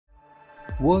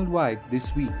Worldwide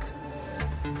this week,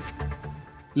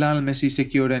 Lionel Messi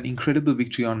secured an incredible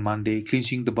victory on Monday,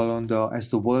 clinching the Ballon d'Or as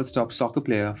the world's top soccer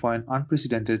player for an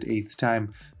unprecedented eighth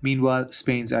time. Meanwhile,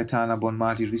 Spain's Aitana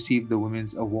Bonmati received the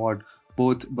women's award.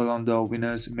 Both Ballon d'Or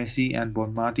winners Messi and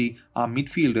Bonmati are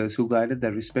midfielders who guided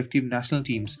their respective national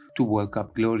teams to World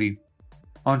Cup glory.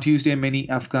 On Tuesday, many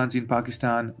Afghans in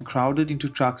Pakistan crowded into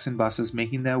trucks and buses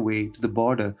making their way to the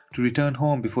border to return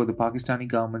home before the Pakistani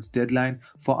government's deadline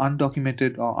for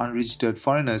undocumented or unregistered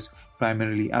foreigners,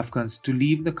 primarily Afghans, to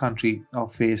leave the country or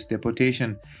face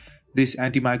deportation. This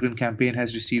anti-migrant campaign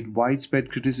has received widespread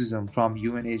criticism from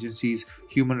UN agencies,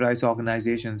 human rights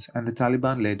organizations, and the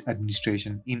Taliban-led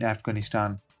administration in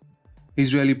Afghanistan.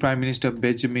 Israeli Prime Minister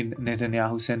Benjamin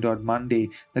Netanyahu said on Monday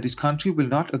that his country will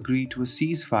not agree to a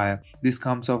ceasefire. This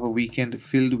comes off a weekend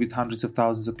filled with hundreds of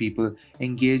thousands of people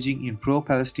engaging in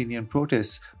pro-Palestinian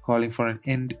protests calling for an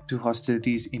end to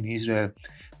hostilities in Israel.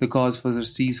 The calls for the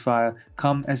ceasefire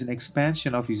come as an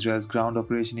expansion of Israel's ground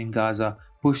operation in Gaza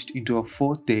pushed into a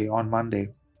fourth day on Monday.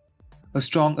 A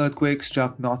strong earthquake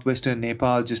struck northwestern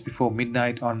Nepal just before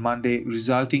midnight on Monday,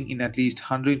 resulting in at least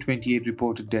 128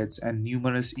 reported deaths and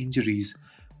numerous injuries.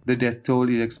 The death toll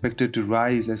is expected to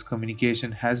rise as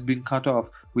communication has been cut off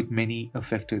with many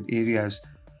affected areas.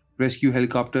 Rescue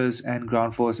helicopters and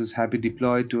ground forces have been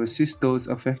deployed to assist those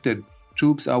affected.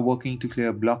 Troops are working to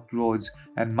clear blocked roads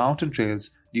and mountain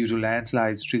trails due to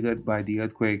landslides triggered by the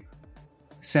earthquake.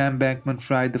 Sam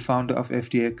Bankman-Fried, the founder of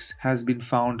FTX, has been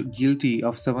found guilty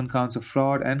of 7 counts of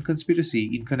fraud and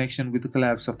conspiracy in connection with the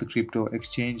collapse of the crypto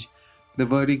exchange. The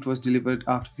verdict was delivered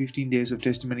after 15 days of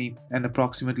testimony and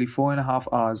approximately 4.5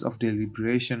 hours of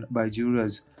deliberation by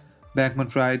jurors.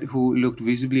 Bankman-Fried, who looked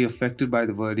visibly affected by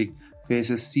the verdict,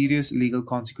 faces serious legal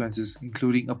consequences,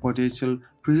 including a potential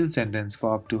prison sentence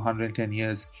for up to 110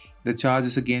 years. The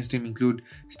charges against him include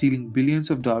stealing billions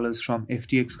of dollars from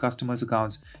FTX customers'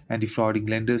 accounts and defrauding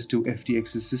lenders to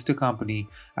FTX's sister company,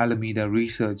 Alameda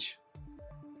Research.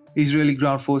 Israeli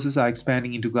ground forces are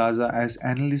expanding into Gaza as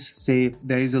analysts say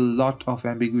there is a lot of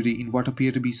ambiguity in what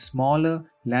appear to be smaller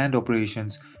land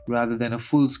operations rather than a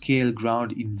full-scale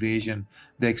ground invasion.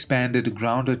 The expanded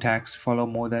ground attacks follow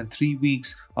more than 3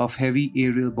 weeks of heavy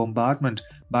aerial bombardment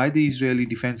by the Israeli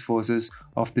Defense Forces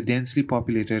of the densely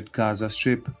populated Gaza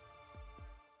Strip.